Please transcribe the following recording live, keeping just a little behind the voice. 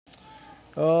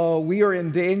We are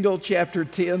in Daniel chapter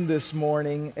 10 this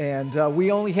morning, and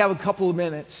we only have a couple of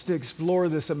minutes to explore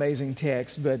this amazing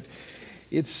text, but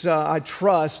it's, I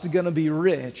trust, going to be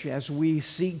rich as we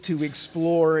seek to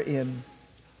explore in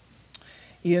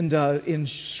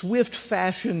swift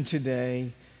fashion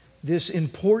today this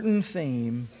important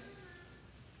theme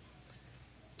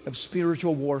of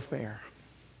spiritual warfare.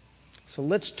 So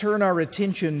let's turn our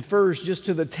attention first just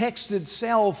to the text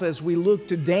itself as we look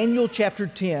to Daniel chapter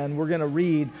 10. We're going to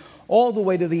read all the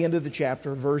way to the end of the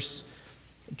chapter, verse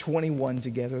 21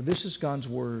 together. This is God's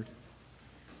word.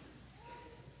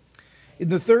 In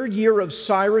the 3rd year of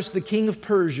Cyrus, the king of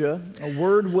Persia, a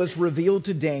word was revealed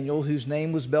to Daniel, whose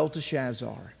name was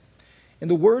Belteshazzar.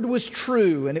 And the word was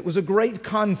true, and it was a great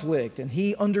conflict, and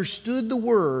he understood the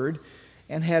word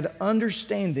and had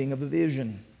understanding of the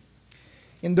vision.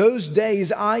 In those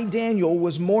days, I, Daniel,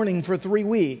 was mourning for 3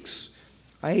 weeks.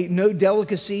 I ate no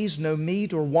delicacies, no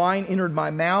meat or wine entered my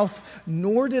mouth,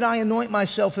 nor did I anoint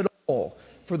myself at all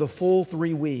for the full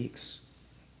 3 weeks.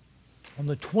 On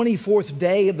the 24th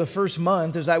day of the first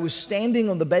month, as I was standing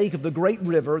on the bank of the great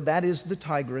river, that is the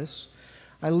Tigris,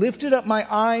 I lifted up my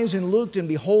eyes and looked, and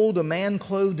behold, a man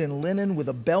clothed in linen with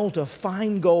a belt of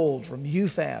fine gold from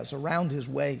Uphaz around his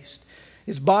waist.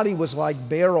 His body was like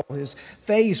beryl, his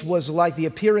face was like the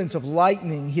appearance of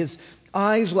lightning, his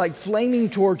eyes like flaming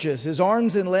torches, his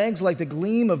arms and legs like the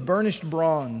gleam of burnished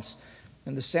bronze,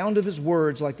 and the sound of his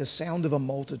words like the sound of a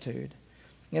multitude.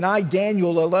 And I,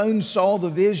 Daniel, alone saw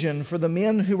the vision, for the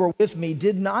men who were with me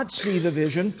did not see the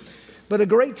vision, but a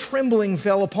great trembling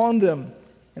fell upon them,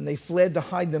 and they fled to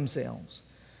hide themselves.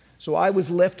 So I was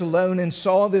left alone and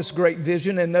saw this great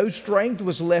vision, and no strength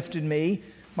was left in me.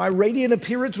 My radiant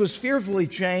appearance was fearfully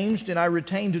changed, and I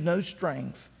retained no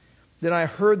strength. Then I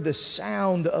heard the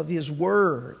sound of his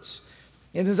words.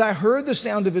 And as I heard the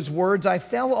sound of his words, I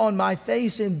fell on my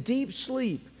face in deep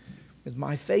sleep, with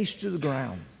my face to the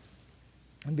ground.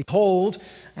 And behold,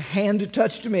 a hand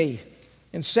touched me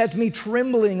and set me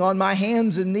trembling on my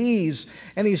hands and knees.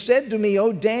 And he said to me,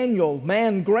 O Daniel,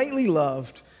 man greatly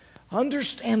loved,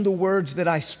 understand the words that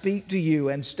I speak to you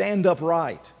and stand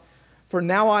upright. For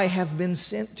now I have been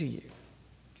sent to you.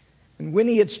 And when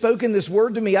he had spoken this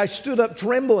word to me, I stood up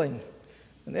trembling.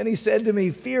 And then he said to me,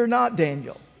 Fear not,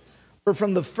 Daniel, for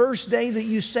from the first day that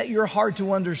you set your heart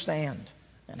to understand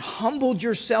and humbled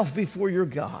yourself before your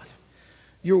God,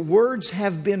 your words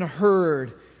have been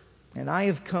heard, and I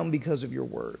have come because of your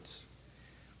words.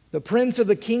 The prince of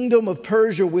the kingdom of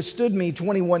Persia withstood me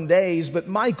 21 days, but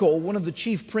Michael, one of the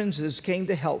chief princes, came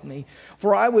to help me,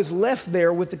 for I was left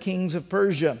there with the kings of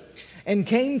Persia, and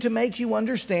came to make you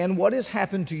understand what has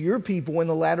happened to your people in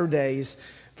the latter days,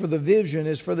 for the vision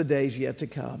is for the days yet to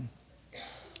come.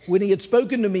 When he had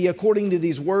spoken to me according to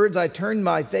these words, I turned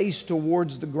my face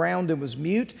towards the ground and was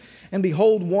mute, and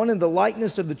behold, one in the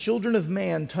likeness of the children of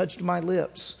man touched my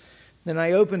lips. Then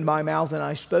I opened my mouth and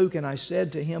I spoke, and I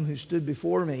said to him who stood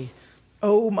before me,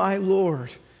 O my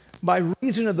Lord, by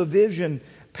reason of the vision,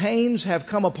 pains have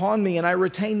come upon me, and I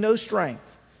retain no strength.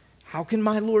 How can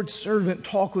my Lord's servant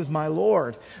talk with my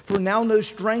Lord? For now no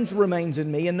strength remains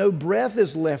in me, and no breath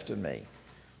is left in me.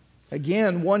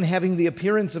 Again, one having the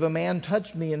appearance of a man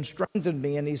touched me and strengthened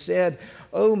me, and he said,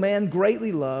 O man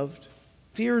greatly loved,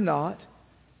 fear not,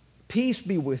 peace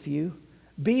be with you,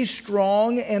 be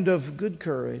strong and of good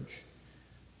courage.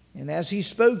 And as he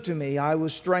spoke to me, I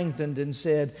was strengthened and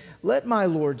said, Let my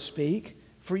Lord speak,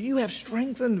 for you have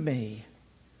strengthened me.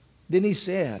 Then he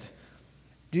said,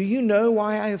 Do you know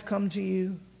why I have come to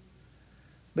you?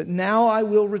 But now I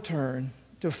will return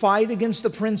to fight against the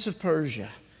prince of Persia.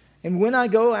 And when I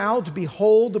go out,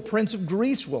 behold, the prince of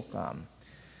Greece will come.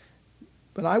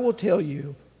 But I will tell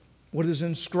you what is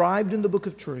inscribed in the book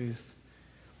of truth.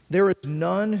 There is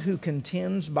none who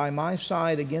contends by my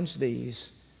side against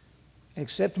these,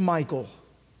 except Michael,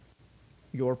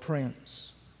 your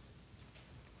prince.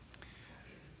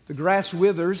 The grass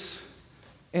withers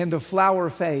and the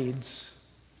flower fades,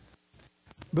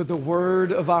 but the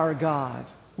word of our God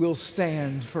will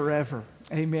stand forever.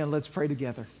 Amen. Let's pray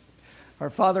together. Our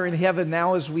Father in heaven,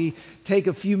 now as we take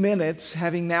a few minutes,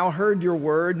 having now heard your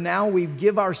word, now we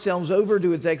give ourselves over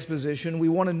to its exposition. We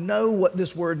want to know what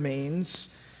this word means.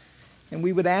 And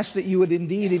we would ask that you would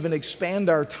indeed even expand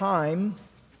our time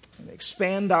and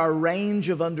expand our range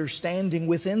of understanding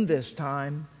within this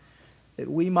time, that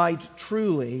we might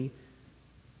truly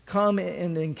come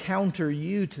and encounter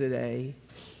you today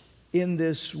in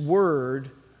this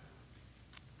word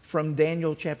from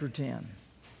Daniel chapter 10.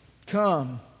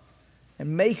 Come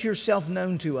and make yourself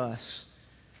known to us.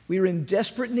 We are in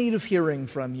desperate need of hearing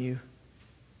from you.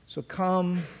 So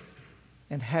come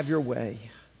and have your way.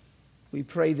 We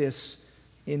pray this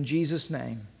In Jesus'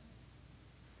 name,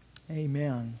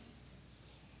 amen.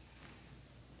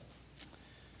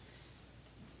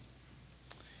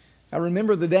 I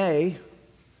remember the day.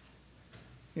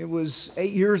 It was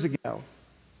 8 years ago.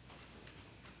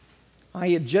 I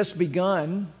had just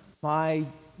begun my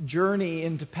journey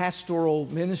into pastoral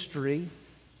ministry,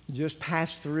 just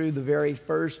passed through the very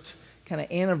first kind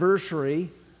of anniversary,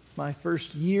 my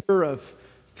first year of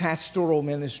pastoral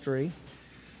ministry,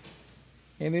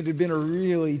 and it had been a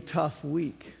really tough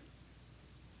week.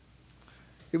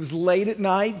 It was late at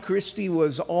night. Christy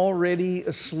was already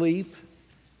asleep.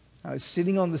 I was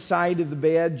sitting on the side of the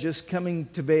bed, just coming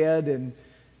to bed, and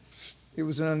it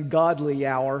was an ungodly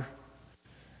hour.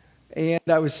 And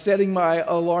I was setting my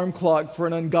alarm clock for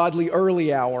an ungodly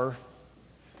early hour.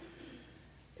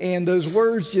 And those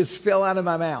words just fell out of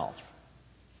my mouth.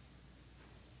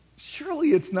 Surely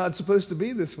it's not supposed to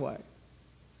be this way.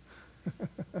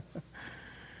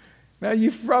 Now,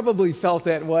 you've probably felt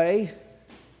that way.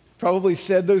 Probably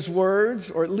said those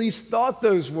words, or at least thought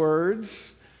those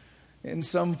words in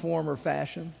some form or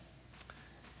fashion.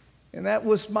 And that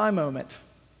was my moment.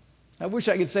 I wish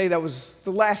I could say that was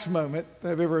the last moment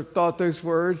I've ever thought those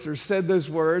words or said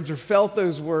those words or felt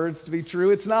those words to be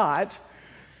true. It's not.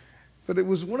 But it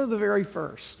was one of the very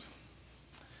first.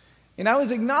 And I was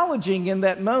acknowledging in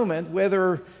that moment,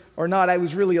 whether or not I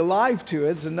was really alive to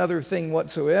it, is another thing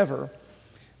whatsoever.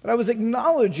 But I was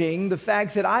acknowledging the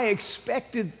fact that I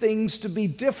expected things to be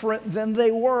different than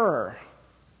they were.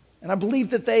 And I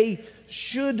believe that they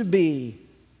should be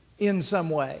in some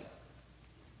way.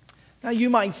 Now, you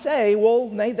might say, well,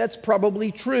 Nate, that's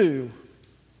probably true.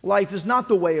 Life is not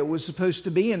the way it was supposed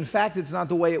to be. In fact, it's not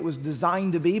the way it was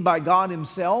designed to be by God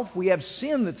Himself. We have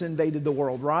sin that's invaded the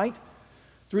world, right?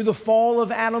 Through the fall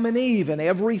of Adam and Eve, and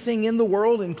everything in the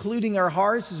world, including our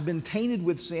hearts, has been tainted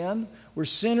with sin. We're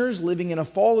sinners living in a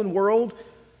fallen world.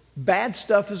 Bad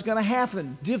stuff is going to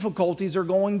happen. Difficulties are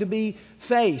going to be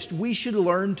faced. We should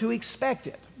learn to expect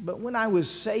it. But when I was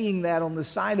saying that on the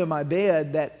side of my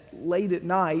bed that late at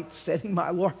night, setting my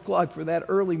alarm clock for that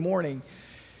early morning,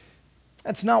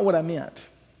 that's not what I meant.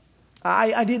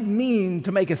 I didn't mean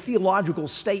to make a theological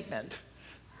statement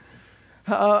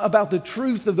about the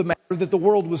truth of the matter that the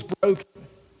world was broken.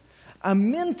 I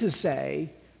meant to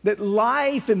say that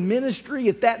life and ministry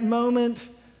at that moment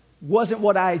wasn't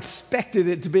what I expected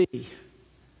it to be.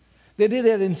 That it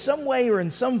had in some way or in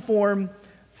some form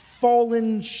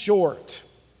fallen short.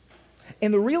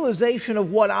 And the realization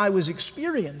of what I was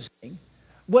experiencing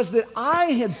was that I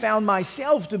had found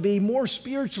myself to be more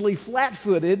spiritually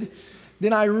flat-footed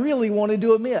than I really wanted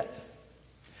to admit.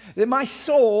 That my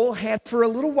soul had for a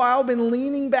little while been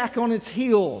leaning back on its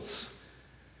heels.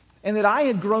 And that I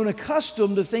had grown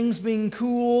accustomed to things being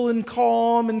cool and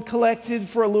calm and collected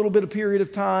for a little bit of period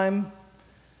of time.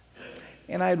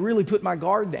 And I had really put my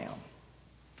guard down.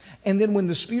 And then when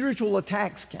the spiritual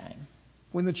attacks came,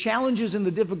 when the challenges and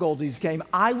the difficulties came,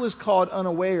 I was caught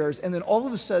unawares. And then all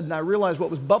of a sudden I realized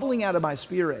what was bubbling out of my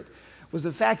spirit was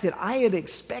the fact that I had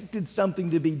expected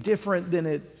something to be different than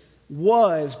it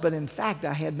was. But in fact,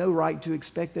 I had no right to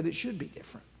expect that it should be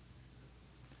different.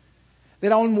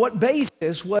 That on what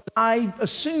basis was I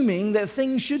assuming that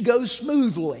things should go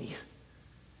smoothly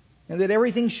and that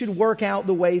everything should work out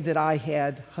the way that I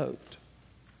had hoped?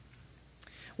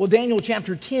 Well, Daniel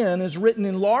chapter 10 is written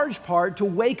in large part to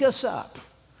wake us up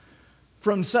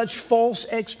from such false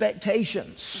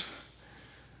expectations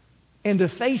and to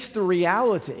face the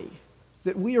reality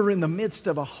that we are in the midst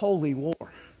of a holy war.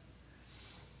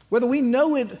 Whether we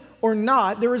know it or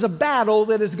not, there is a battle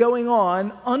that is going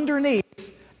on underneath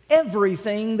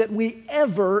everything that we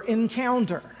ever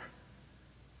encounter.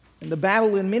 And the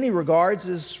battle in many regards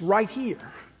is right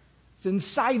here. It's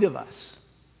inside of us.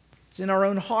 It's in our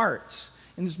own hearts.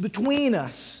 And it's between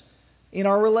us in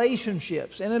our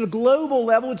relationships. And at a global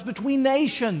level, it's between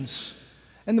nations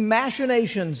and the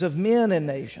machinations of men and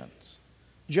nations.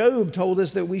 Job told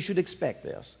us that we should expect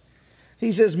this.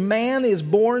 He says, man is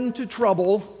born to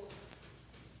trouble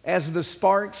as the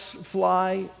sparks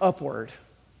fly upward.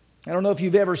 I don't know if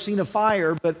you've ever seen a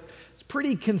fire, but it's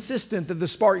pretty consistent that the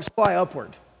sparks fly upward.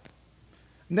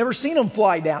 I've never seen them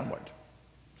fly downward.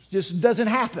 It just doesn't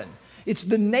happen. It's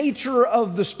the nature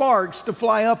of the sparks to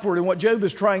fly upward. And what Job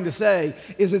is trying to say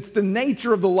is it's the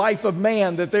nature of the life of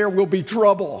man that there will be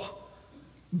trouble.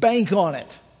 Bank on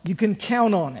it. You can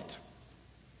count on it.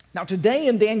 Now today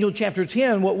in Daniel chapter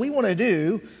 10, what we want to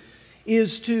do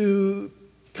is to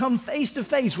come face to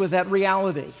face with that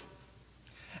reality.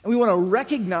 And we want to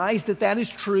recognize that that is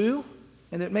true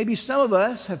and that maybe some of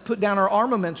us have put down our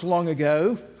armaments long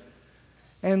ago.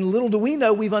 And little do we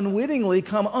know, we've unwittingly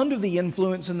come under the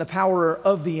influence and the power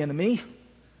of the enemy.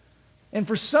 And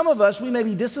for some of us, we may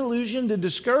be disillusioned and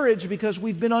discouraged because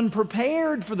we've been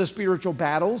unprepared for the spiritual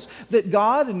battles that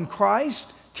God and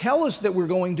Christ tell us that we're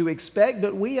going to expect,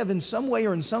 but we have in some way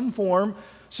or in some form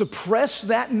suppressed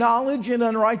that knowledge in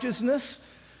unrighteousness.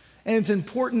 And it's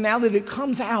important now that it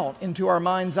comes out into our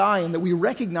mind's eye and that we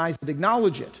recognize it,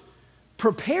 acknowledge it,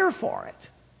 prepare for it,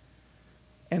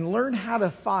 and learn how to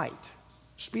fight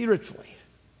spiritually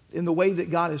in the way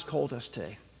that God has called us to.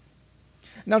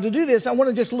 Now, to do this, I want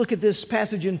to just look at this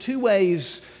passage in two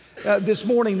ways this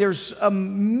morning. There's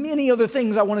many other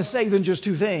things I want to say than just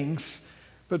two things,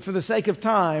 but for the sake of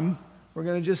time, we're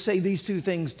going to just say these two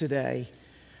things today.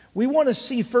 We want to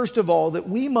see, first of all, that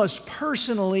we must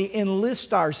personally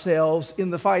enlist ourselves in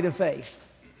the fight of faith.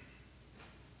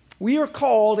 We are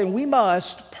called and we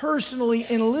must personally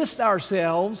enlist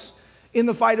ourselves in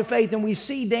the fight of faith, and we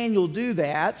see Daniel do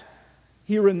that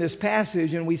here in this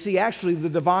passage, and we see actually the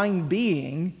divine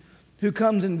being who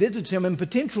comes and visits him, and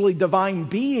potentially divine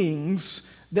beings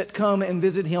that come and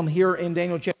visit him here in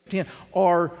Daniel chapter 10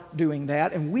 are doing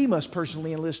that, and we must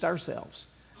personally enlist ourselves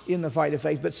in the fight of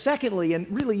faith. But secondly, and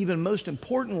really even most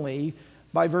importantly,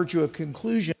 by virtue of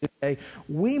conclusion today,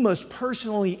 we must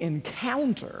personally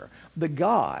encounter the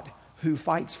God who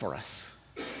fights for us.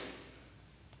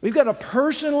 We've got to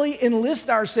personally enlist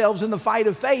ourselves in the fight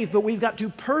of faith, but we've got to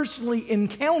personally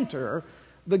encounter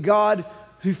the God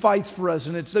who fights for us.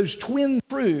 And it's those twin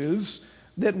truths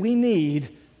that we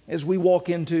need as we walk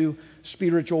into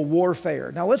spiritual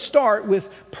warfare. Now let's start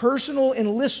with personal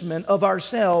enlistment of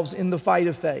ourselves in the fight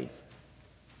of faith.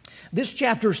 This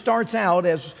chapter starts out,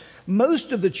 as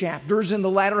most of the chapters in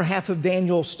the latter half of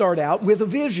Daniel start out, with a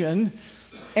vision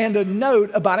and a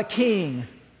note about a king.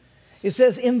 It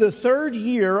says, in the 3rd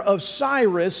year of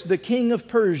Cyrus, the king of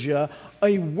Persia,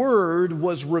 a word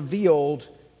was revealed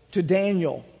to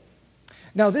Daniel.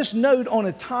 Now, this note on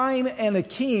a time and a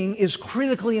king is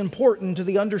critically important to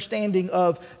the understanding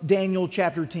of Daniel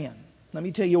chapter 10. Let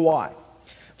me tell you why.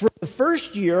 For the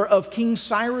 1st year of King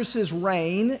Cyrus's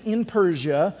reign in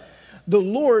Persia, the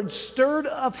Lord stirred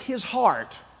up his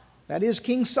heart, that is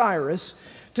King Cyrus,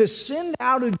 to send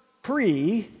out a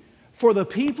decree for the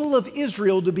people of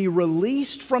Israel to be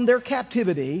released from their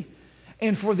captivity,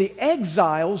 and for the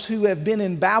exiles who have been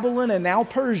in Babylon and now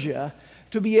Persia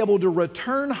to be able to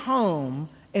return home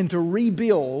and to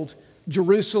rebuild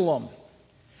Jerusalem.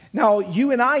 Now,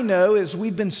 you and I know, as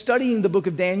we've been studying the book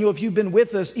of Daniel, if you've been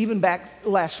with us even back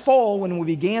last fall when we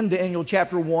began Daniel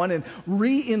chapter 1 and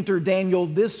re-entered Daniel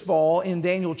this fall in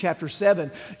Daniel chapter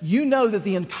 7, you know that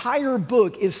the entire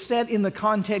book is set in the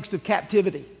context of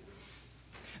captivity.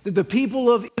 That the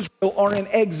people of Israel are in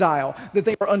exile, that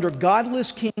they are under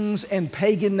godless kings and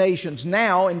pagan nations.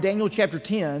 Now, in Daniel chapter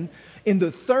 10, in the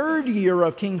 3rd year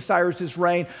of King Cyrus's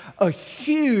reign, a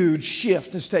huge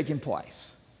shift is taking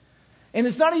place. And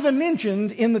it's not even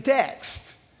mentioned in the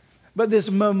text. But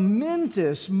this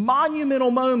momentous,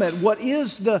 monumental moment, what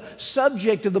is the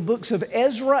subject of the books of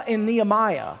Ezra and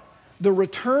Nehemiah, the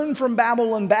return from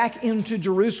Babylon back into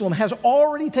Jerusalem, has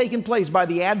already taken place by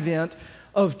the advent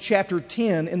of chapter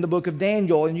 10 in the book of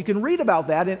Daniel. And you can read about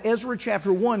that in Ezra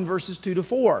chapter 1, verses 2 to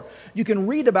 4. You can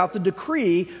read about the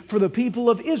decree for the people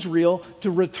of Israel to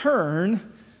return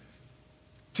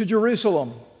to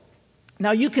Jerusalem.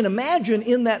 Now you can imagine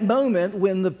in that moment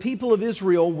when the people of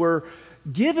Israel were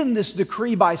given this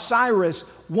decree by Cyrus,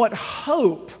 what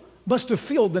hope must have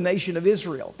filled the nation of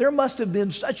Israel. There must have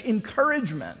been such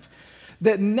encouragement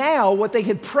that now what they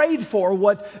had prayed for,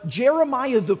 what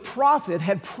Jeremiah the prophet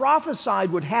had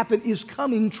prophesied would happen, is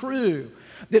coming true.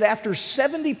 That after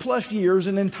 70 plus years,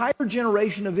 an entire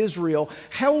generation of Israel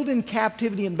held in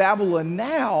captivity in Babylon,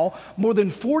 now more than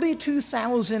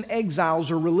 42,000 exiles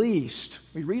are released.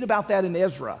 We read about that in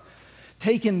Ezra.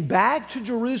 Taken back to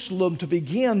Jerusalem to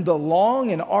begin the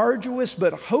long and arduous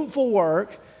but hopeful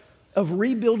work of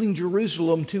rebuilding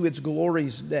Jerusalem to its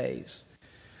glorious days.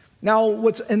 Now,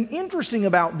 what's interesting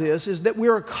about this is that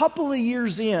we're a couple of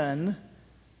years in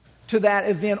to that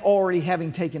event already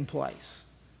having taken place.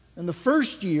 In the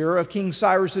 1st year of King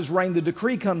Cyrus's reign, the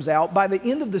decree comes out. By the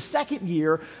end of the 2nd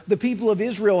year, the people of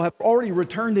Israel have already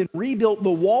returned and rebuilt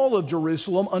the wall of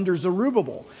Jerusalem under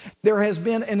Zerubbabel. There has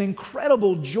been an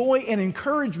incredible joy and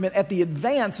encouragement at the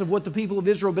advance of what the people of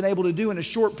Israel have been able to do in a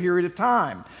short period of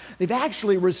time. They've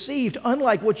actually received,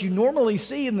 unlike what you normally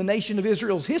see in the nation of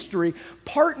Israel's history,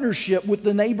 partnership with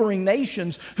the neighboring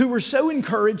nations who were so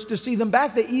encouraged to see them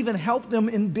back, they even helped them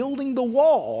in building the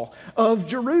wall of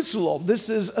Jerusalem. This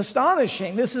is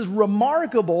astonishing. This is a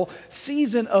remarkable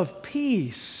season of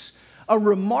peace, a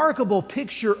remarkable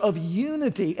picture of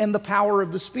unity and the power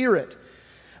of the Spirit.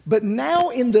 But now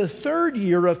in the 3rd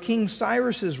year of King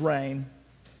Cyrus's reign,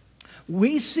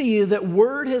 we see that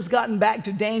word has gotten back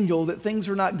to Daniel that things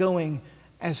are not going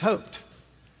as hoped.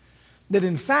 That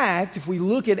in fact, if we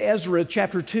look at Ezra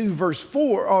chapter 2, verse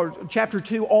 4, or chapter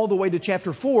 2 all the way to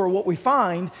chapter 4, what we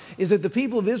find is that the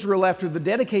people of Israel, after the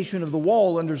dedication of the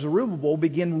wall under Zerubbabel,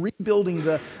 begin rebuilding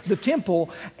the temple,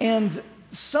 and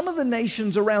some of the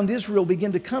nations around Israel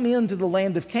begin to come into the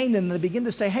land of Canaan, and they begin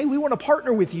to say, hey, we want to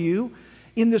partner with you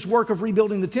in this work of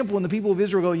rebuilding the temple. And the people of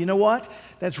Israel go, you know what?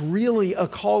 That's really a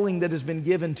calling that has been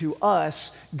given to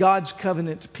us, God's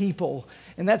covenant people.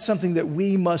 And that's something that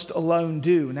we must alone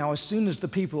do. Now, as soon as the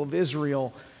people of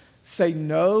Israel say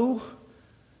no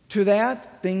to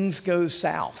that, things go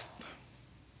south.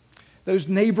 Those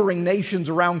neighboring nations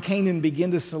around Canaan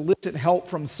begin to solicit help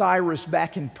from Cyrus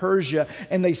back in Persia.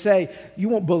 And they say, you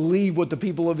won't believe what the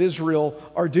people of Israel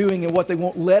are doing and what they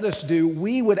won't let us do.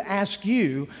 We would ask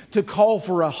you to call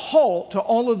for a halt to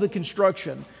all of the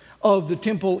construction of the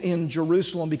temple in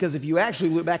Jerusalem. Because if you actually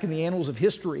look back in the annals of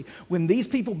history, when these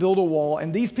people build a wall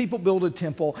and these people build a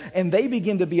temple and they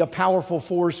begin to be a powerful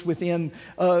force within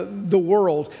the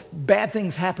world, bad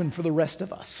things happen for the rest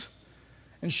of us.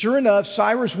 And sure enough,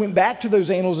 Cyrus went back to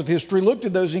those annals of history, looked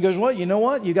at those, and he goes, well, you know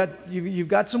what? You've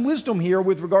got some wisdom here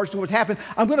with regards to what's happened.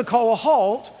 I'm going to call a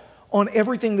halt on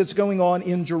everything that's going on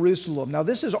in Jerusalem. Now,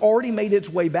 this has already made its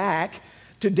way back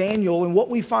to Daniel, and what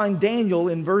we find Daniel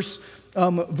in verse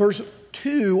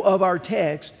 2 of our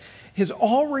text has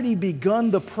already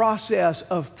begun the process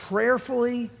of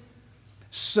prayerfully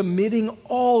submitting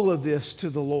all of this to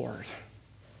the Lord.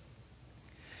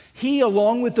 He,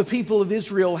 along with the people of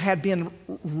Israel, had been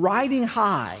riding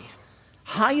high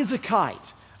as a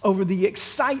kite, over the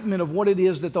excitement of what it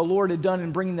is that the Lord had done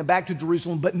in bringing them back to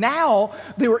Jerusalem. But now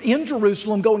they were in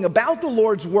Jerusalem going about the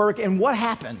Lord's work, and what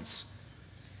happens?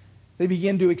 They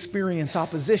begin to experience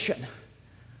opposition.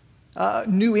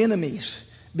 New enemies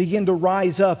begin to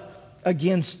rise up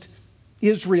against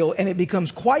Israel, and it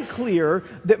becomes quite clear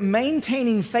that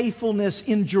maintaining faithfulness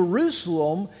in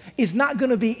Jerusalem is not going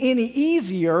to be any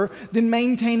easier than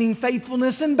maintaining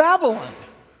faithfulness in Babylon.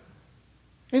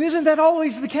 And isn't that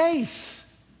always the case?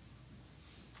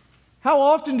 How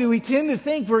often do we tend to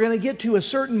think we're going to get to a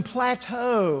certain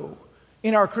plateau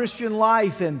in our Christian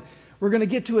life, and we're going to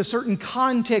get to a certain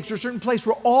context or a certain place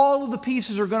where all of the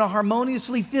pieces are going to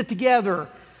harmoniously fit together,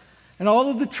 and all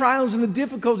of the trials and the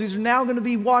difficulties are now going to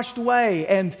be washed away.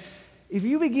 And if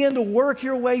you begin to work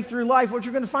your way through life, what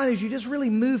you're going to find is you just really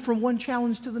move from one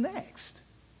challenge to the next.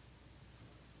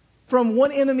 From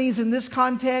one enemies in this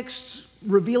context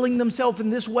revealing themselves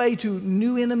in this way to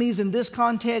new enemies in this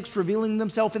context revealing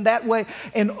themselves in that way,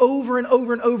 and over and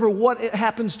over and over, what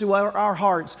happens to our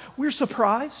hearts? We're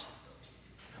surprised.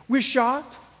 We're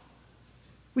shocked.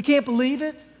 We can't believe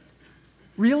it.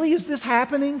 Really? Is this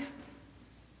happening?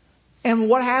 And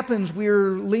what happens?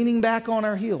 We're leaning back on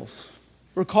our heels.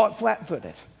 We're caught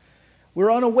flat-footed.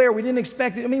 We're unaware. We didn't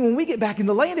expect it. I mean, when we get back in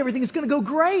the land, everything is going to go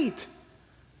great.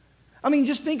 I mean,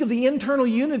 just think of the internal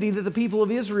unity that the people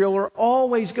of Israel are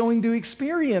always going to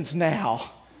experience now.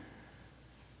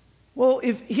 Well,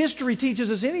 if history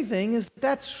teaches us anything, is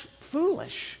that's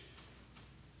foolish.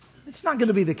 It's not going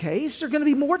to be the case. There are going to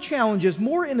be more challenges,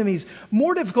 more enemies,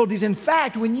 more difficulties. In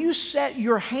fact, when you set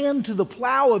your hand to the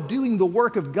plow of doing the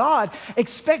work of God,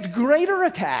 expect greater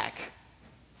attack,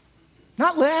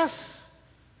 not less.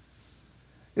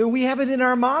 We have it in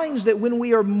our minds that when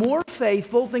we are more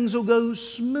faithful, things will go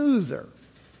smoother.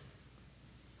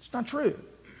 It's not true.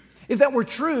 If that were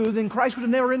true, then Christ would have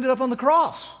never ended up on the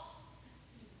cross.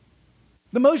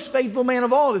 The most faithful man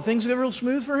of all, did things go real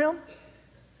smooth for him?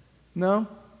 No.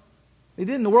 They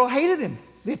didn't. The world hated him.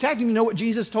 They attacked him. You know what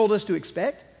Jesus told us to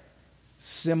expect?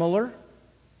 Similar.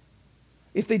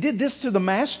 If they did this to the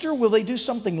master, will they do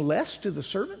something less to the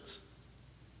servants?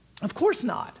 Of course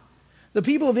not. The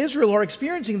people of Israel are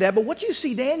experiencing that, but what you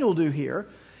see Daniel do here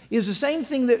is the same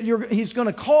thing that he's going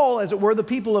to call, as it were, the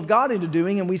people of God into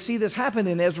doing, and we see this happen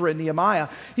in Ezra and Nehemiah.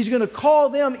 He's going to call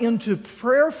them into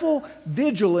prayerful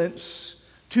vigilance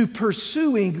to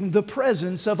pursuing the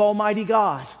presence of Almighty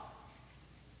God.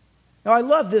 Now, I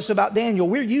love this about Daniel.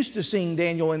 We're used to seeing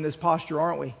Daniel in this posture,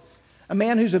 aren't we? A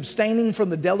man who's abstaining from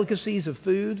the delicacies of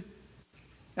food,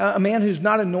 a man who's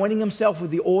not anointing himself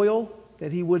with the oil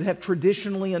that he would have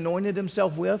traditionally anointed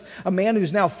himself with, a man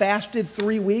who's now fasted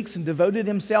 3 weeks and devoted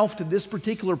himself to this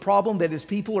particular problem that his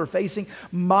people are facing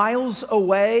miles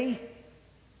away.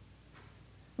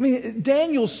 I mean,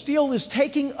 Daniel still is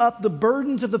taking up the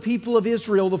burdens of the people of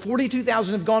Israel. The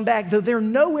 42,000 have gone back, though they're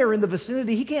nowhere in the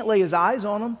vicinity. He can't lay his eyes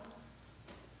on them.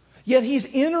 Yet he's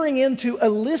entering into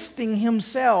enlisting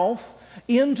himself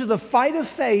into the fight of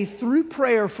faith through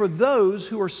prayer for those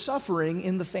who are suffering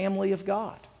in the family of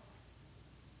God.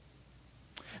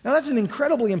 Now, that's an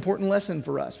incredibly important lesson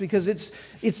for us because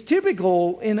it's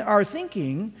typical in our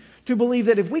thinking to believe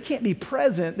that if we can't be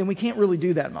present, then we can't really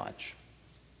do that much.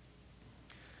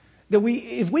 That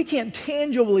if we can't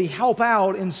tangibly help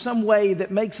out in some way that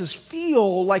makes us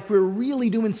feel like we're really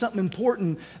doing something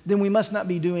important, then we must not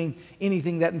be doing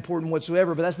anything that important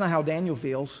whatsoever. But that's not how Daniel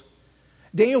feels.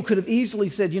 Daniel could have easily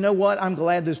said, you know what, I'm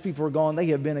glad those people are gone. They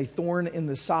have been a thorn in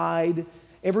the side.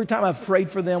 Every time I've prayed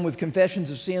for them with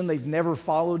confessions of sin, they've never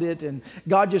followed it. And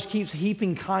God just keeps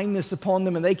heaping kindness upon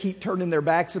them, and they keep turning their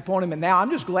backs upon him. And now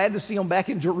I'm just glad to see them back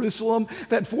in Jerusalem,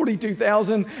 that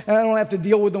 42,000, and I don't have to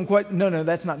deal with them quite. No,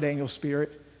 that's not Daniel's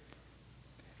spirit.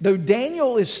 Though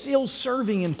Daniel is still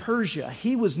serving in Persia,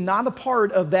 he was not a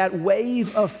part of that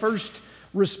wave of first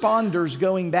responders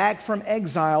going back from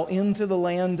exile into the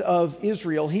land of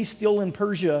Israel. He's still in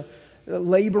Persia,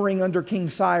 laboring under King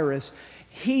Cyrus.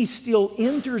 He still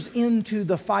enters into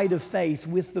the fight of faith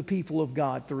with the people of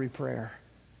God through prayer.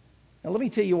 Now, let me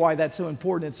tell you why that's so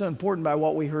important. It's so important by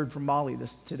what we heard from Molly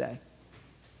today.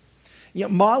 You know,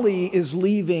 Molly is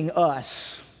leaving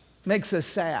us. Makes us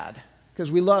sad because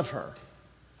we love her.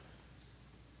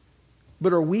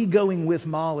 But are we going with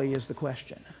Molly is the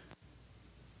question.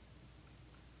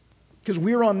 Because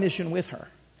we're on mission with her.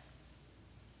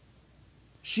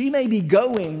 She may be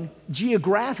going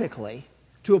geographically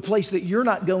to a place that you're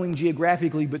not going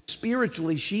geographically, but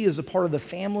spiritually she is a part of the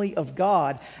family of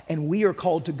God, and we are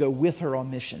called to go with her on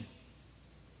mission,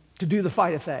 to do the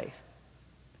fight of faith,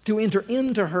 to enter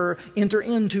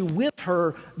into with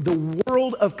her the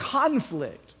world of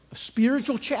conflict, a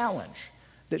spiritual challenge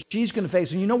that she's going to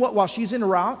face. And you know what? While she's in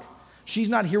Iraq, she's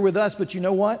not here with us, but you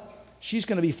know what? She's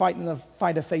going to be fighting the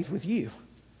fight of faith with you.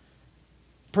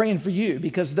 Praying for you,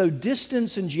 because though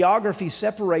distance and geography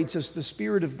separates us, the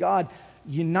Spirit of God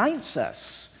unites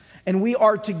us. And we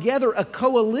are together a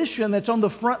coalition that's on the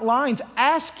front lines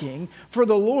asking for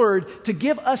the Lord to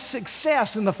give us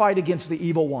success in the fight against the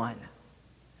evil one.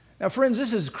 Now, friends,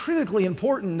 this is critically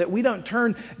important that we don't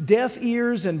turn deaf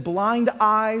ears and blind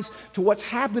eyes to what's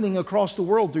happening across the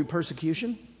world through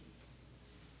persecution.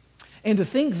 And to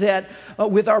think that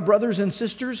with our brothers and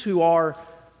sisters who are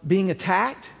being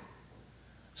attacked,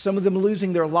 some of them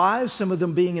losing their lives, some of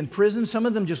them being in prison, some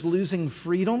of them just losing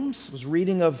freedoms. I was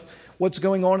reading of what's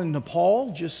going on in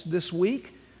Nepal just this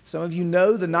week. Some of you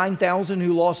know the 9,000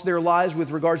 who lost their lives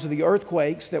with regards to the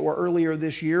earthquakes that were earlier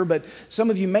this year, but some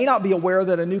of you may not be aware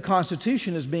that a new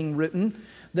constitution is being written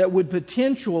that would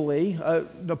potentially,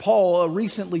 Nepal, a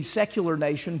recently secular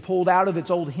nation, pulled out of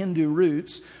its old Hindu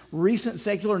roots, recent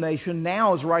secular nation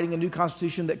now is writing a new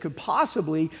constitution that could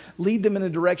possibly lead them in a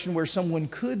direction where someone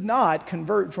could not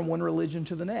convert from one religion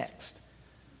to the next,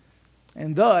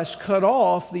 and thus cut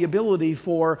off the ability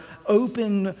for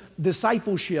open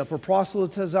discipleship or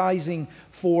proselytizing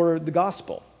for the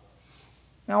gospel.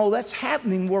 Now, that's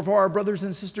happening for our brothers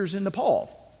and sisters in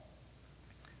Nepal.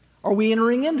 Are we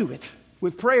entering into it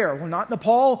with prayer? Well, not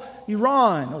Nepal,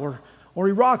 Iran, or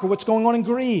Iraq, or what's going on in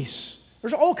Greece.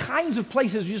 There's all kinds of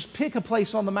places. You just pick a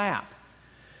place on the map.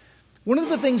 One of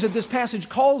the things that this passage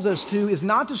calls us to is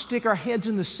not to stick our heads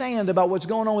in the sand about what's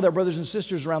going on with our brothers and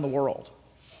sisters around the world.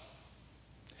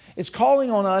 It's calling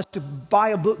on us to buy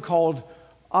a book called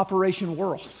Operation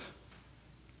World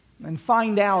and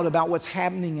find out about what's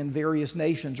happening in various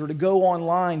nations, or to go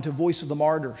online to Voice of the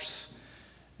Martyrs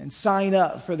and sign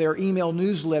up for their email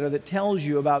newsletter that tells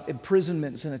you about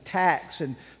imprisonments and attacks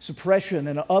and suppression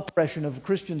and oppression of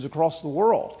Christians across the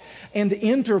world. And to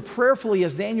enter prayerfully,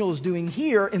 as Daniel is doing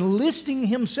here, enlisting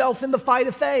himself in the fight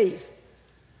of faith,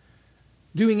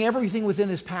 doing everything within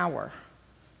his power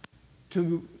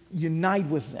to unite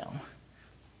with them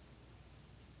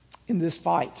in this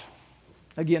fight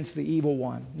against the evil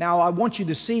one. Now, I want you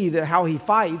to see that how he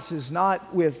fights is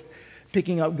not with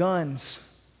picking up guns,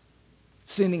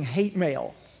 sending hate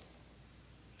mail.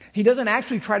 He doesn't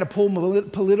actually try to pull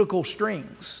political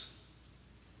strings.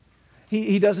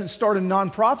 He doesn't start a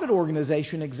nonprofit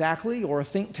organization exactly, or a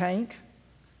think tank.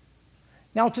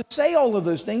 Now, to say all of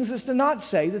those things is to not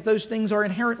say that those things are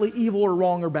inherently evil or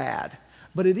wrong or bad.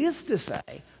 But it is to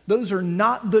say those are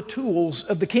not the tools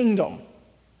of the kingdom.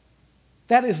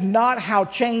 That is not how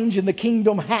change in the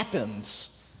kingdom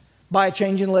happens, by a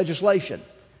change in legislation.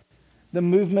 The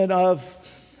movement of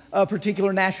a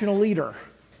particular national leader.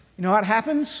 You know how it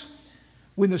happens?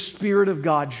 When the Spirit of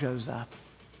God shows up.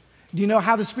 Do you know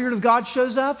how the Spirit of God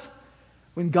shows up?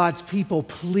 When God's people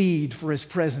plead for His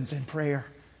presence in prayer.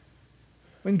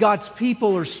 When God's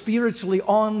people are spiritually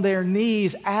on their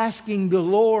knees asking the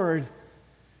Lord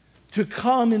to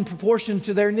come in proportion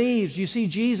to their needs. You see,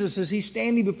 Jesus, as He's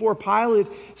standing before Pilate,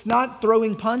 He's not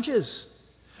throwing punches.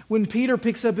 When Peter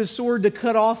picks up his sword to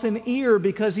cut off an ear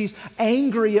because he's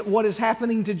angry at what is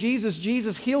happening to Jesus,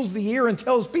 Jesus heals the ear and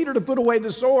tells Peter to put away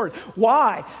the sword.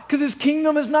 Why? Because his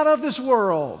kingdom is not of this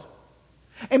world.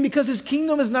 And because his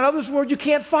kingdom is not of this world, you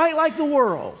can't fight like the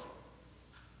world.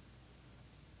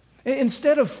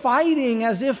 Instead of fighting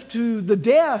as if to the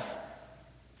death,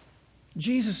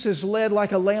 Jesus is led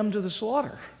like a lamb to the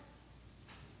slaughter.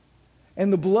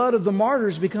 And the blood of the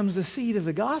martyrs becomes the seed of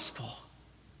the gospel.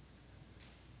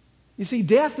 You see,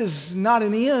 death is not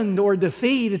an end or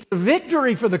defeat, it's a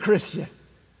victory for the Christian.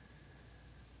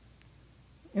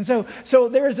 And so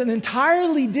there is an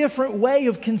entirely different way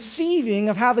of conceiving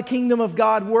of how the kingdom of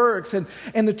God works. And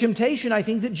the temptation, I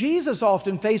think, that Jesus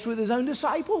often faced with his own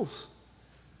disciples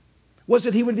was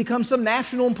that he would become some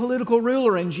national and political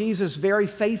ruler. And Jesus very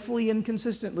faithfully and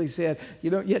consistently said,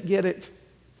 "You don't yet get it.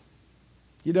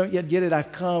 You don't yet get it.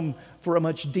 I've come for a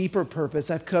much deeper purpose.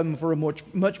 I've come for a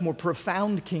much more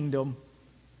profound kingdom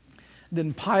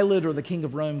than Pilate or the king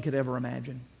of Rome could ever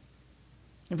imagine."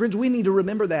 And friends, we need to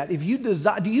remember that. Do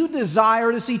you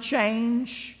desire to see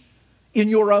change in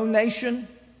your own nation?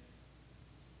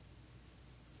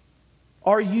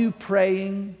 Are you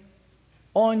praying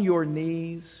on your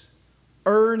knees,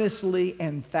 earnestly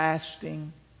and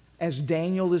fasting, as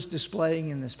Daniel is displaying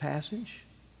in this passage?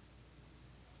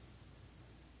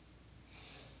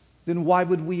 Then why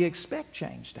would we expect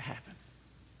change to happen?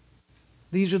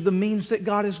 These are the means that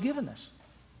God has given us.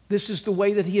 This is the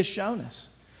way that he has shown us.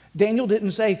 Daniel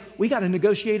didn't say, we got to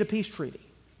negotiate a peace treaty.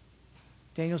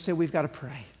 Daniel said, we've got to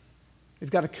pray.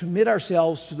 We've got to commit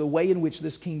ourselves to the way in which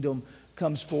this kingdom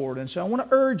comes forward. And so I want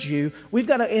to urge you, we've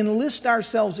got to enlist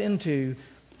ourselves into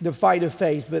the fight of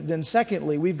faith. But then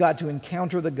secondly, we've got to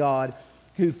encounter the God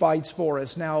who fights for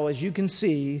us. Now, as you can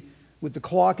see, with the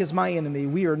clock as my enemy,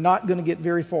 we are not going to get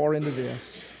very far into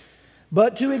this.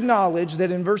 But to acknowledge that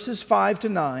in verses 5 to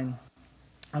 9,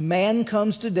 a man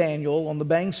comes to Daniel on the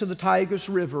banks of the Tigris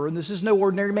River, and this is no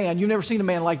ordinary man. You've never seen a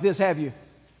man like this, have you?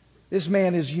 This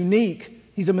man is unique.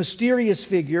 He's a mysterious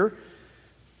figure.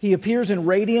 He appears in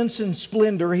radiance and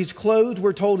splendor. He's clothed,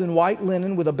 we're told, in white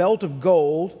linen with a belt of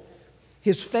gold.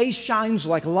 His face shines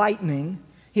like lightning.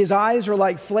 His eyes are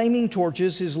like flaming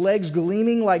torches, his legs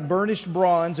gleaming like burnished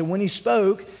bronze, and when he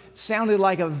spoke, it sounded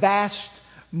like a vast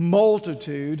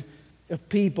multitude of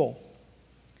people.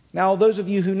 Now, those of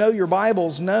you who know your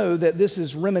Bibles know that this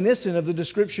is reminiscent of the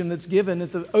description that's given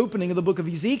at the opening of the book of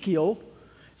Ezekiel.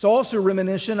 It's also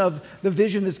reminiscent of the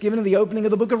vision that's given in the opening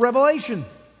of the book of Revelation.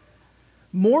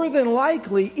 More than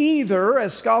likely, either,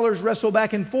 as scholars wrestle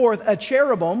back and forth, a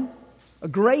cherubim, a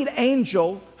great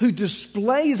angel who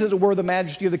displays, as it were, the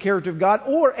majesty of the character of God,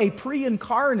 or a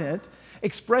pre-incarnate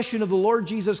expression of the Lord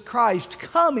Jesus Christ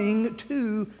coming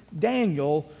to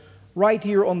Daniel right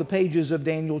here on the pages of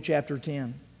Daniel chapter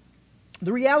 10.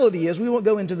 The reality is, we won't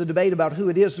go into the debate about who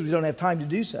it is because we don't have time to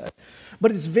do so. But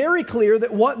it's very clear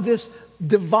that what this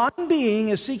divine being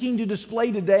is seeking to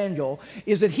display to Daniel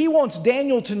is that he wants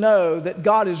Daniel to know that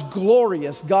God is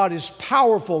glorious, God is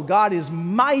powerful, God is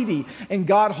mighty, and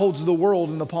God holds the world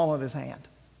in the palm of his hand.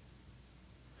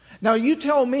 Now you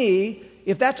tell me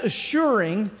if that's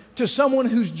assuring to someone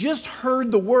who's just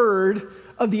heard the word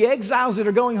of the exiles that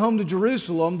are going home to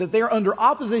Jerusalem that they're under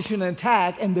opposition and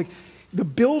attack, and the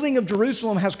building of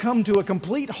Jerusalem has come to a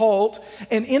complete halt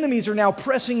and enemies are now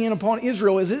pressing in upon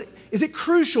Israel. Is it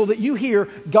crucial that you hear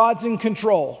God's in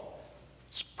control?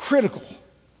 It's critical.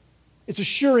 It's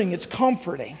assuring. It's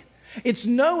comforting. It's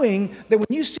knowing that when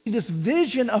you see this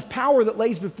vision of power that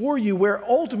lays before you, where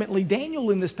ultimately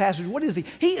Daniel in this passage, what is he?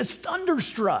 He is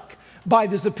thunderstruck by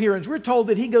this appearance. We're told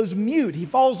that he goes mute. He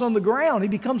falls on the ground. He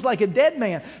becomes like a dead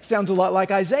man. Sounds a lot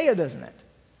like Isaiah, doesn't it?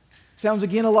 Sounds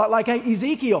again a lot like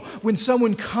Ezekiel. When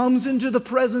someone comes into the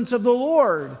presence of the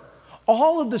Lord,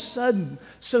 all of a sudden,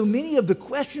 so many of the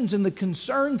questions and the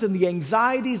concerns and the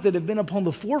anxieties that have been upon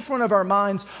the forefront of our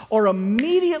minds are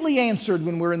immediately answered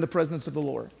when we're in the presence of the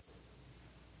Lord.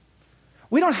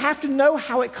 We don't have to know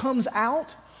how it comes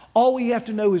out. All we have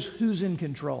to know is who's in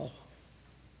control.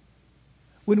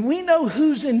 When we know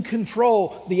who's in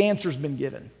control, the answer's been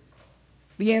given.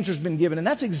 The answer's been given. And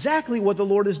that's exactly what the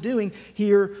Lord is doing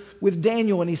here with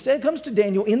Daniel. And he comes to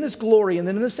Daniel in this glory. And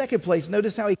then in the second place,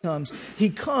 notice how he comes.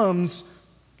 He comes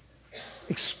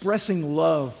expressing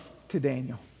love to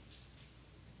Daniel.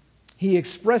 He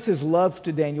expresses love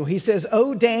to Daniel. He says,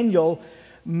 "O Daniel,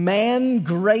 man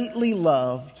greatly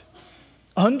loved,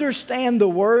 understand the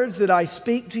words that I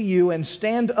speak to you and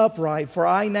stand upright, for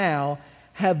I now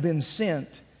have been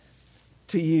sent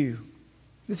to you."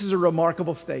 This is a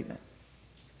remarkable statement.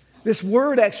 This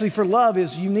word actually for love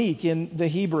is unique in the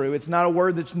Hebrew. It's not a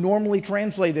word that's normally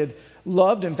translated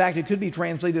loved. In fact, it could be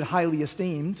translated highly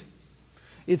esteemed.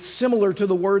 It's similar to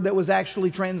the word that was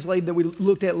actually translated that we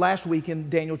looked at last week in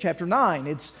Daniel chapter 9.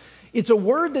 It's a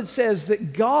word that says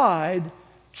that God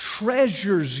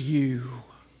treasures you.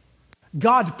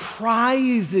 God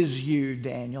prizes you,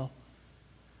 Daniel.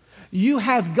 You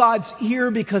have God's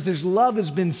ear because His love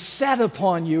has been set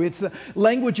upon you. It's the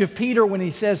language of Peter when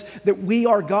he says that we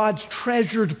are God's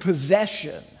treasured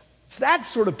possession. It's that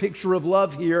sort of picture of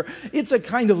love here. It's a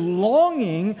kind of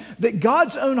longing that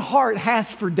God's own heart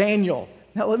has for Daniel.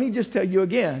 Now, let me just tell you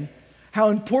again how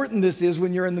important this is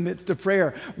when you're in the midst of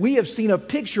prayer. We have seen a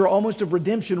picture almost of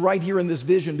redemption right here in this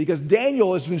vision, because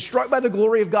Daniel has been struck by the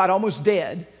glory of God, almost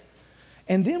dead.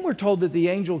 And then we're told that the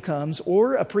angel comes,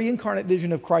 or a pre-incarnate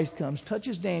vision of Christ comes,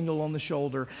 touches Daniel on the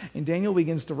shoulder, and Daniel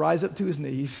begins to rise up to his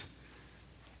knees.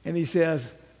 And he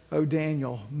says, "Oh,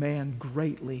 Daniel, man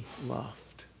greatly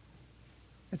loved."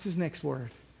 That's his next word.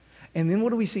 And then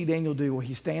what do we see Daniel do? Well,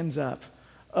 he stands up,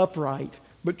 upright,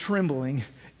 but trembling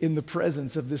in the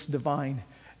presence of this divine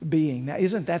being. Now,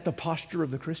 isn't that the posture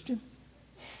of the Christian?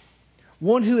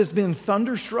 One who has been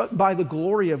thunderstruck by the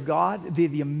glory of God,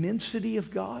 the immensity of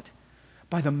God,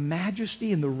 by the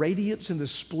majesty and the radiance and the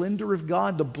splendor of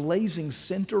God, the blazing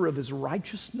center of His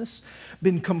righteousness,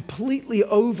 been completely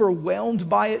overwhelmed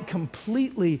by it,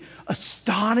 completely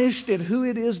astonished at who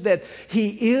it is that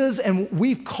He is, and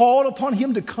we've called upon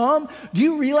Him to come. Do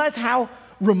you realize how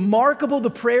remarkable the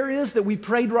prayer is that we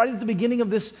prayed right at the beginning of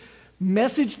this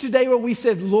message today, where we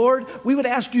said, Lord, we would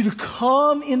ask you to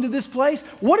come into this place?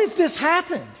 What if this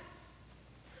happened?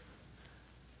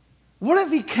 What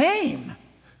if He came?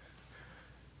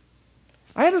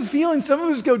 I had a feeling some of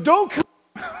us go, don't come,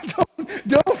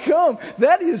 don't come.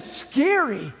 That is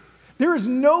scary. There is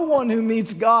no one who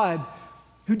meets God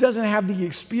who doesn't have the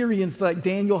experience like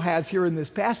Daniel has here in this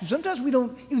passage. Sometimes we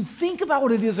don't even think about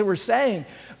what it is that we're saying.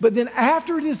 But then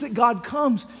after it is that God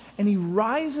comes and He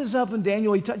rises up, and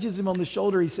Daniel, He touches him on the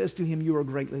shoulder. He says to him, "You are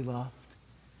greatly loved."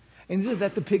 And isn't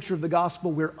that the picture of the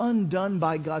gospel? We're undone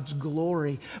by God's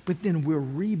glory, but then we're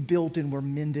rebuilt and we're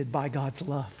mended by God's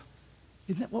love.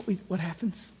 Isn't that what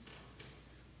happens?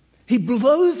 He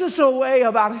blows us away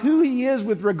about who He is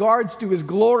with regards to His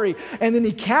glory, and then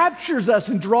He captures us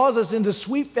and draws us into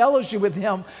sweet fellowship with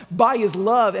Him by His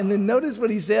love. And then notice what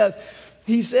He says.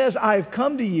 He says, "I have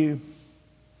come to you,"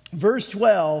 verse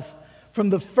 12, "from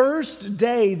the first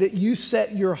day that you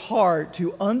set your heart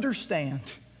to understand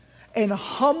and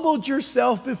humbled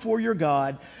yourself before your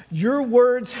God. Your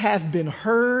words have been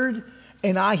heard,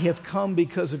 and I have come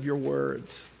because of your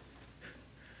words."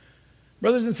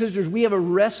 Brothers and sisters, we have a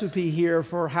recipe here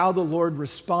for how the Lord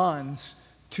responds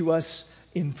to us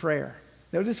in prayer.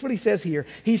 Notice what He says here.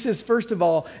 He says, first of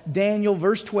all, Daniel,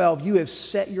 verse 12, "You have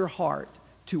set your heart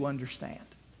to understand."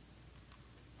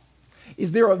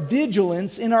 Is there a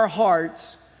vigilance in our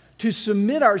hearts to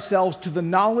submit ourselves to the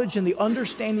knowledge and the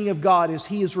understanding of God as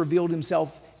He has revealed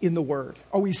Himself in the Word?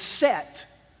 Are we set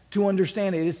to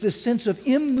understand it? It's this sense of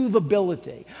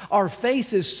immovability. Our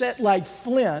face is set like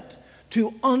flint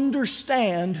to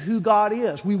understand who God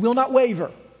is. We will not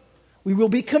waver. We will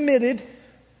be committed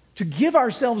to give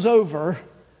ourselves over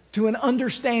to an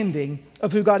understanding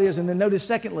of who God is. And then notice,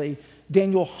 secondly,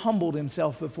 Daniel humbled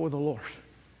himself before the Lord.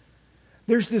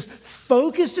 There's this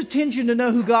focused attention to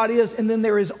know who God is, and then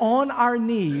there is on our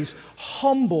knees,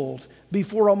 humbled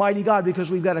before Almighty God,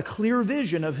 because we've got a clear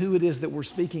vision of who it is that we're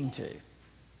speaking to.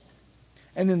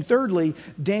 And then thirdly,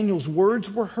 Daniel's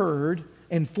words were heard.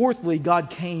 And fourthly, God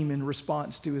came in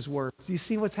response to His words. Do you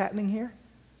see what's happening here?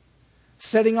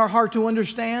 Setting our heart to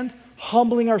understand,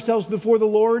 humbling ourselves before the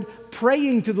Lord,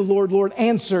 praying to the Lord. Lord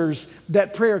answers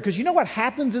that prayer. Because you know what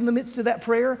happens in the midst of that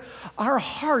prayer? Our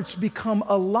hearts become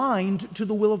aligned to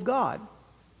the will of God.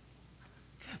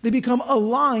 They become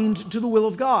aligned to the will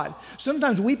of God.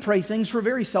 Sometimes we pray things for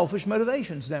very selfish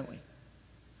motivations, don't we?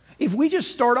 If we just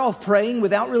start off praying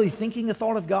without really thinking a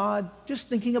thought of God, just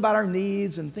thinking about our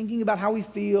needs and thinking about how we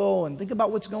feel and think about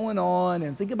what's going on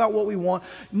and think about what we want,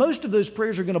 most of those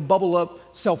prayers are going to bubble up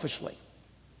selfishly.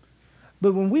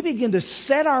 But when we begin to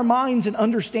set our minds in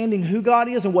understanding who God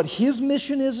is and what His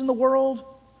mission is in the world,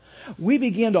 we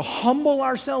begin to humble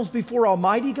ourselves before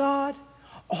Almighty God.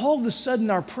 All of a sudden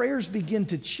our prayers begin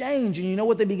to change, and you know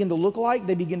what they begin to look like?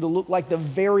 They begin to look like the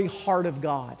very heart of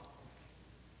God.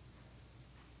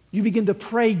 You begin to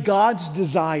pray God's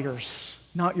desires,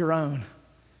 not your own.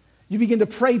 You begin to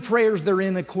pray prayers that are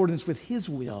in accordance with His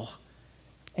will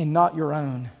and not your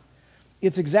own.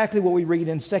 It's exactly what we read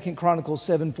in 2 Chronicles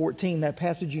 7:14, that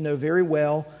passage you know very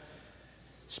well,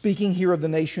 speaking here of the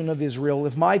nation of Israel.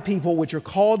 "If my people, which are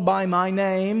called by my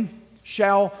name,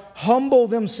 shall humble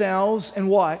themselves," and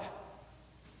what?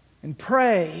 and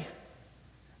pray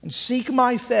and seek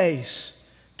my face,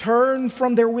 turn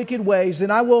from their wicked ways,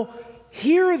 then I will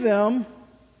hear them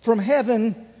from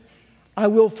heaven. I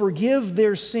will forgive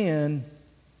their sin,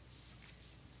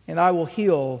 and I will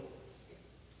heal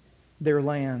their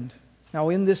land. Now,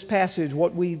 in this passage,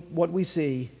 what we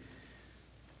see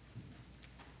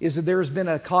is that there has been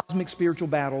a cosmic spiritual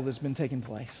battle that's been taking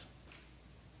place.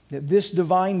 That this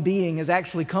divine being has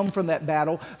actually come from that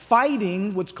battle,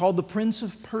 fighting what's called the Prince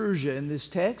of Persia in this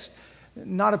text.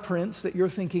 Not a prince that you're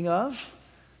thinking of,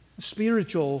 a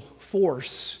spiritual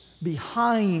force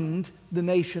behind the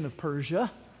nation of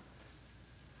Persia.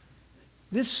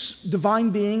 This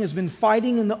divine being has been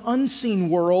fighting in the unseen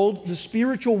world, the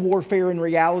spiritual warfare and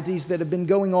realities that have been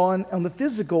going on the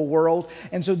physical world.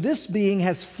 And so this being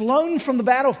has flown from the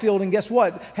battlefield, and guess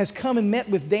what? Has come and met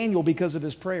with Daniel because of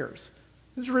his prayers.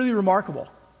 It's really remarkable.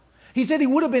 He said he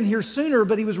would have been here sooner,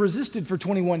 but he was resisted for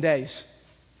 21 days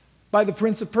by the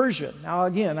Prince of Persia. Now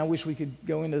again, I wish we could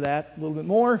go into that a little bit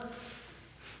more.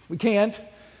 We can't.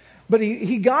 But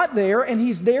he got there, and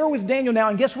he's there with Daniel now.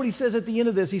 And guess what he says at the end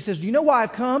of this? He says, do you know why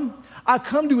I've come? I've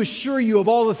come to assure you of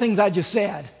all the things I just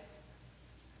said.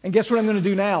 And guess what I'm going to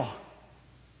do now?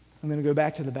 I'm going to go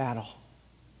back to the battle.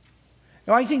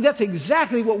 Now, I think that's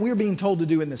exactly what we're being told to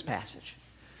do in this passage.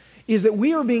 Is that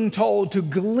we are being told to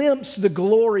glimpse the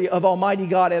glory of Almighty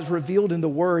God as revealed in the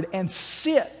Word and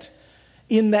sit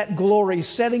in that glory,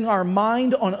 setting our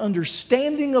mind on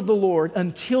understanding of the Lord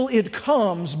until it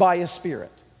comes by His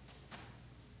Spirit.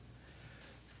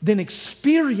 Then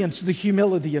experience the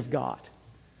humility of God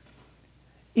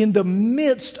in the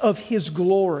midst of His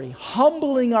glory,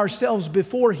 humbling ourselves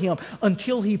before Him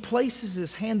until He places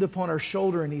His hand upon our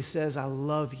shoulder and He says, I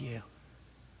love you.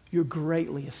 You're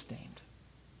greatly esteemed.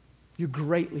 You're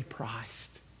greatly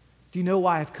prized. Do you know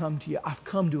why I've come to you? I've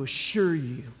come to assure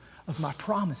you of my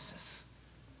promises.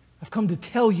 I've come to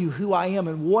tell you who I am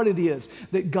and what it is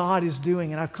that God is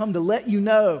doing. And I've come to let you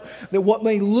know that what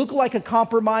may look like a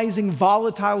compromising,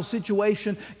 volatile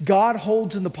situation, God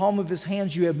holds in the palm of His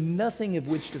hands. You have nothing of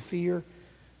which to fear.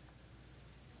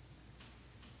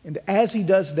 And as He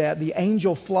does that, the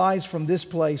angel flies from this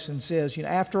place and says,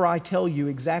 after I tell you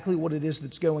exactly what it is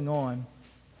that's going on,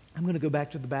 I'm going to go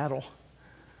back to the battle.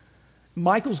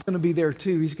 Michael's going to be there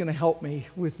too. He's going to help me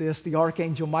with this. The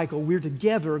Archangel Michael. We're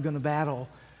together going to battle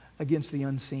against the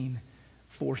unseen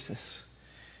forces.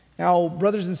 Now,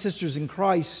 brothers and sisters in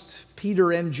Christ,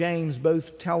 Peter and James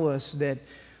both tell us that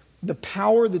the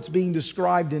power that's being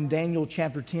described in Daniel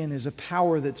chapter 10 is a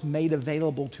power that's made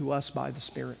available to us by the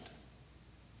Spirit.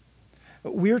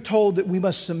 We're told that we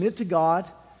must submit to God,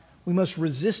 we must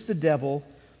resist the devil,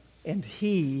 and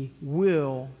he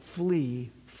will flee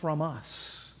from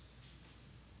us.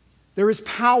 There is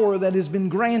power that has been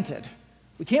granted.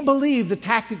 We can't believe the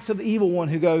tactics of the evil one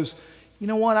who goes, you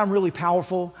know what, I'm really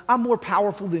powerful. I'm more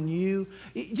powerful than you.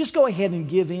 Just go ahead and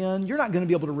give in. You're not going to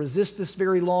be able to resist this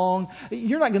very long.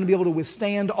 You're not going to be able to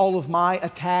withstand all of my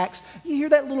attacks. You hear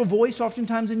that little voice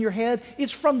oftentimes in your head?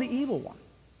 It's from the evil one.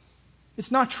 It's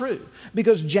not true.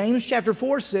 Because James chapter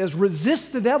 4 says,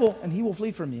 resist the devil and he will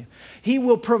flee from you. He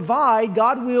will provide,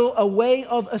 God will, a way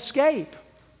of escape.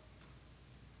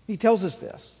 He tells us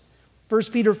this. 1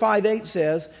 Peter 5:8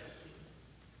 says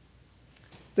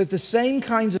that the same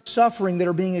kinds of suffering that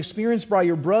are being experienced by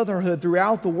your brotherhood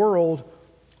throughout the world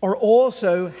are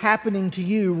also happening to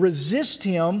you. Resist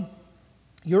him.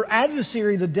 Your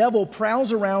adversary, the devil,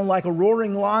 prowls around like a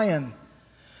roaring lion.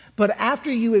 But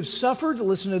after you have suffered,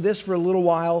 listen to this for a little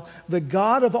while, the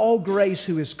God of all grace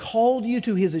who has called you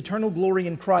to His eternal glory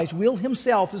in Christ will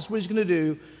Himself, this is what He's going to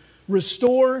do,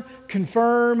 restore,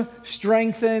 confirm,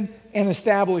 strengthen, and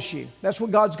establish you. That's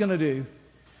what God's going to do.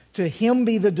 To Him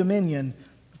be the dominion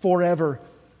forever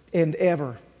and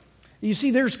ever. You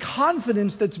see, there's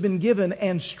confidence that's been given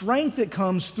and strength that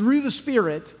comes through the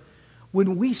Spirit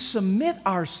when we submit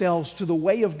ourselves to the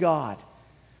way of God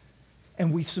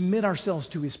and we submit ourselves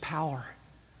to His power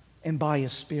and by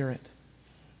His Spirit.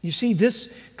 You see,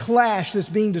 this clash that's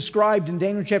being described in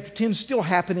Daniel chapter 10 is still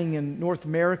happening in North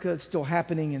America. It's still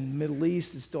happening in the Middle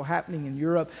East. It's still happening in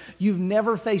Europe. You've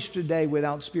never faced a day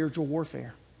without spiritual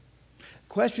warfare. The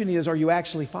question is, are you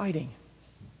actually fighting?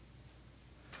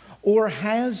 Or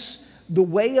has the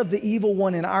way of the evil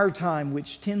one in our time,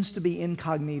 which tends to be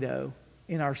incognito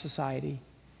in our society,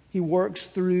 he works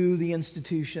through the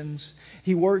institutions,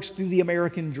 he works through the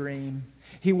American dream,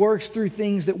 he works through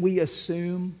things that we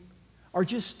assume are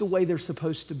just the way they're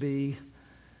supposed to be?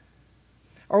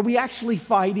 Are we actually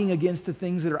fighting against the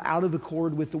things that are out of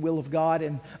accord with the will of God?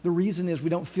 And the reason is we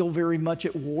don't feel very much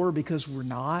at war because we're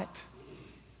not.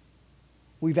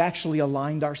 we've actually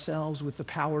aligned ourselves with the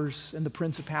powers and the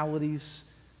principalities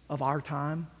of our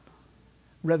time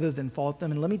rather than fought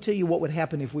them. And let me tell you what would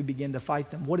happen if we begin to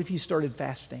fight them. What if you started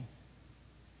fasting?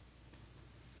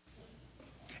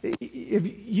 If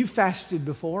you fasted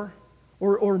before,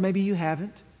 or maybe you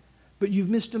haven't, but you've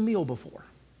missed a meal before.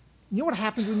 You know what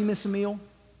happens when you miss a meal?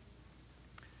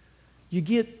 You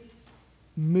get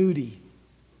moody.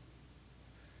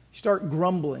 You start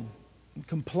grumbling and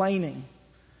complaining.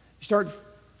 You start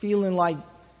feeling like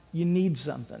you need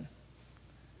something.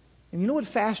 And you know what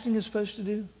fasting is supposed to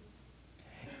do?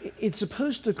 It's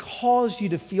supposed to cause you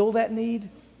to feel that need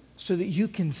so that you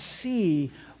can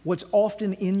see what's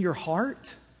often in your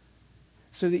heart,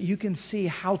 so that you can see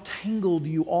how tangled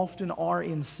you often are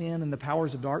in sin and the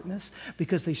powers of darkness,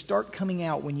 because they start coming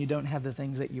out when you don't have the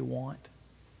things that you want.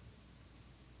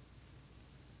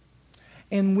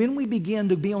 And when we begin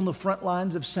to be on the front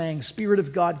lines of saying, Spirit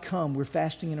of God, come, we're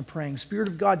fasting and praying. Spirit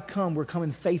of God, come, we're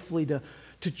coming faithfully to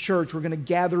church. We're going to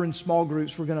gather in small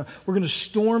groups. We're going to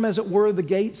storm, as it were, the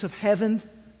gates of heaven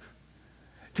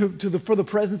for the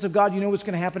presence of God. You know what's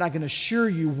going to happen? I can assure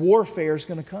you warfare is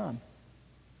going to come.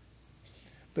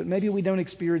 But maybe we don't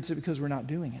experience it because we're not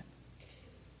doing it.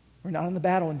 We're not in the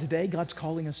battle. And today, God's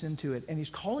calling us into it. And He's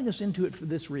calling us into it for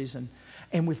this reason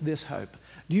and with this hope.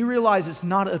 Do you realize it's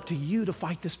not up to you to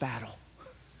fight this battle?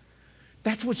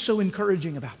 That's what's so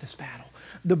encouraging about this battle.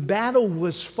 The battle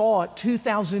was fought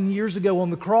 2,000 years ago on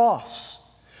the cross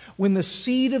when the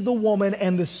seed of the woman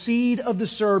and the seed of the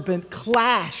serpent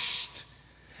clashed,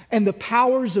 and the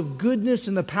powers of goodness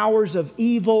and the powers of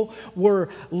evil were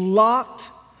locked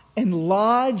and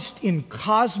lodged in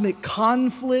cosmic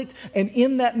conflict. And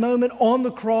in that moment on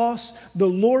the cross, the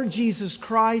Lord Jesus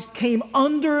Christ came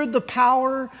under the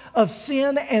power of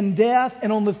sin and death.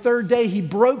 And on the third day, He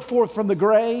broke forth from the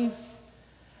grave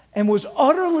and was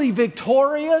utterly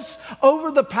victorious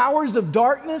over the powers of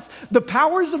darkness. The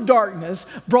powers of darkness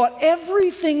brought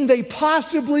everything they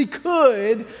possibly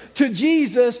could to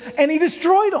Jesus, and He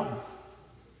destroyed them.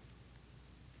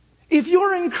 If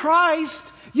you're in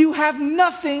Christ, you have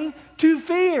nothing to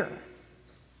fear.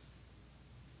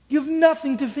 You have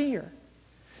nothing to fear.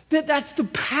 That's the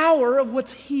power of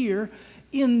what's here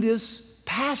in this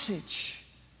passage.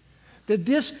 That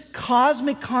this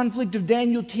cosmic conflict of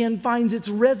Daniel 10 finds its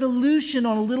resolution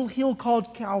on a little hill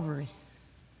called Calvary.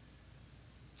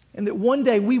 And that one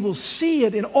day we will see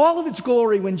it in all of its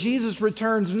glory when Jesus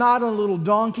returns, not on a little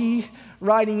donkey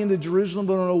riding into Jerusalem,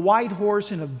 but on a white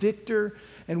horse and a victor,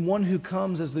 and one who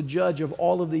comes as the judge of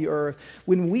all of the earth.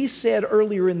 When we said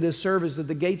earlier in this service that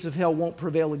the gates of hell won't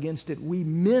prevail against it, we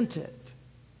meant it.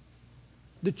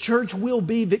 The church will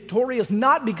be victorious,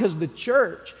 not because the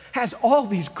church has all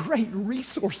these great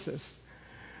resources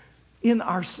in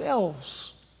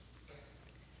ourselves.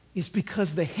 It's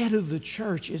because the head of the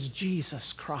church is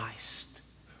Jesus Christ.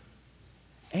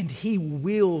 And He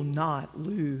will not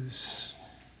lose.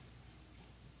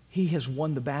 He has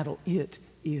won the battle. It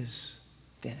is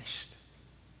finished.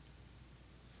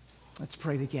 Let's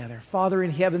pray together. Father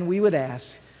in heaven, we would ask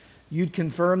You'd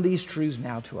confirm these truths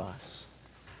now to us.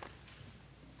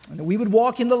 And that we would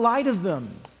walk in the light of them,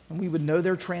 and we would know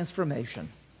their transformation.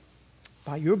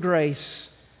 By Your grace,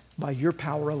 by Your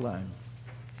power alone.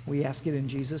 We ask it in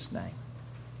Jesus' name.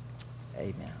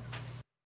 Amen.